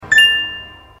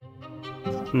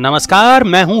नमस्कार,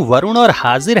 मैं हूं वरुण और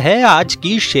हाजिर है आज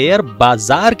की शेयर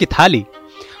बाजार की थाली।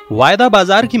 वायदा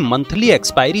बाजार की मंथली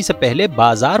एक्सपायरी से पहले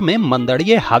बाजार में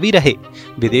मंदड़िए हावी रहे।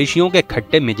 विदेशियों के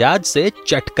खट्टे मिजाज से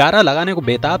चटकारा लगाने को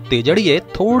बेताब तेजड़िए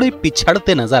थोड़े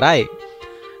पिछड़ते नजर आए।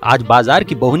 आज बाजार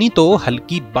की बोहनी तो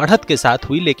हल्की बढ़त के साथ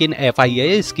हुई, लेकिन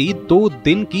FIIs की 2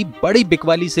 दिन की बड़ी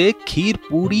बिकवाली से खीर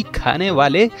पूरी खाने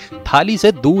वाले थाली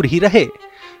से दूर ही रहे।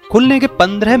 खुलने के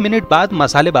 15 मिनट बाद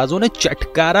मसालेबाजों ने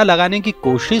चटकारा लगाने की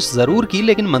कोशिश जरूर की,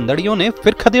 लेकिन मंदड़ियों ने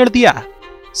फिर खदेड़ दिया।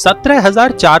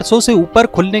 17,400 से ऊपर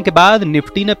खुलने के बाद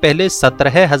निफ्टी ने पहले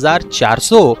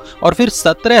 17,400 और फिर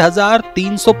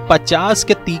 17,350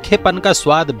 के तीखेपन का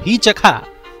स्वाद भी चखा।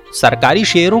 सरकारी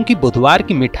शेयरों की बुधवार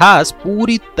की मिठास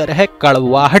पूरी तरह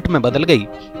कड़वाहट में बदल गई।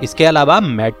 इसके अलावा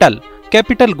मेटल,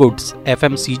 कैपिटल गुड्स,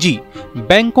 FMCG,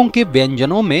 बैंकों के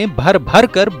व्यंजनों में भर भर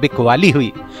कर बिकवाली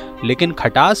हुई, लेकिन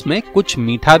खटास में कुछ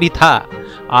मीठा भी था।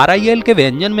 RIL के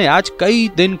व्यंजन में आज कई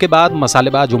दिन के बाद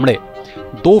मसालेबाज उमड़े।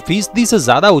 2% से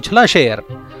ज्यादा उछला share.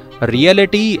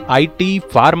 Reality, IT,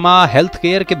 pharma, health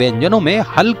care के व्यंजनों में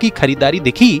हल्की खरीदारी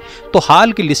दिखी, तो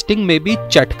हाल की लिस्टिंग में भी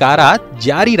चटकारा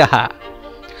जारी रहा।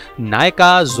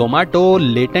 नायका, जोमैटो,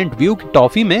 लेटेंट व्यू की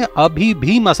टॉफी में अभी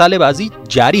भी मसालेबाजी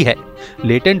जारी है।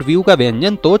 लेटेंट व्यू का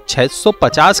व्यंजन तो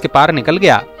 650 के पार निकल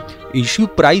गया। इश्यू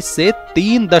प्राइस से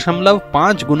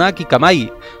 3.5 गुना की कमाई।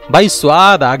 भाई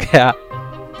स्वाद आ गया।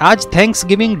 आज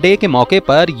थैंक्सगिविंग डे के मौके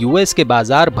पर US के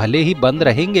बाजार भले ही बंद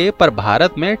रहेंगे, पर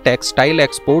भारत में टेक्सटाइल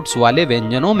एक्सपोर्ट्स वाले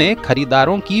व्यंजनों में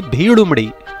खरीदारों की भीड़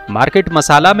उमड़ी। मार्केट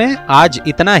मसाला में आज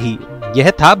इतना ही।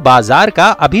 यह था बाजार का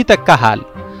अभी तक का हाल।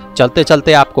 चलते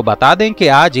चलते आपको बता दें कि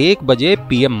आज 1 बजे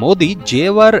PM मोदी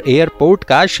जेवर एयरपोर्ट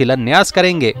का शिलान्यास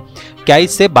करेंगे। क्या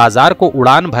इससे बाजार को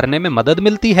उड़ान भरने में मदद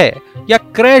मिलती है या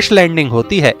क्रैश लैंडिंग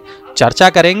होती है, चर्चा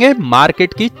करेंगे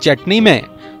मार्केट की चटनी में।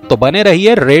 तो बने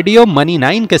रहिए रेडियो मनी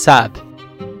 9 के साथ।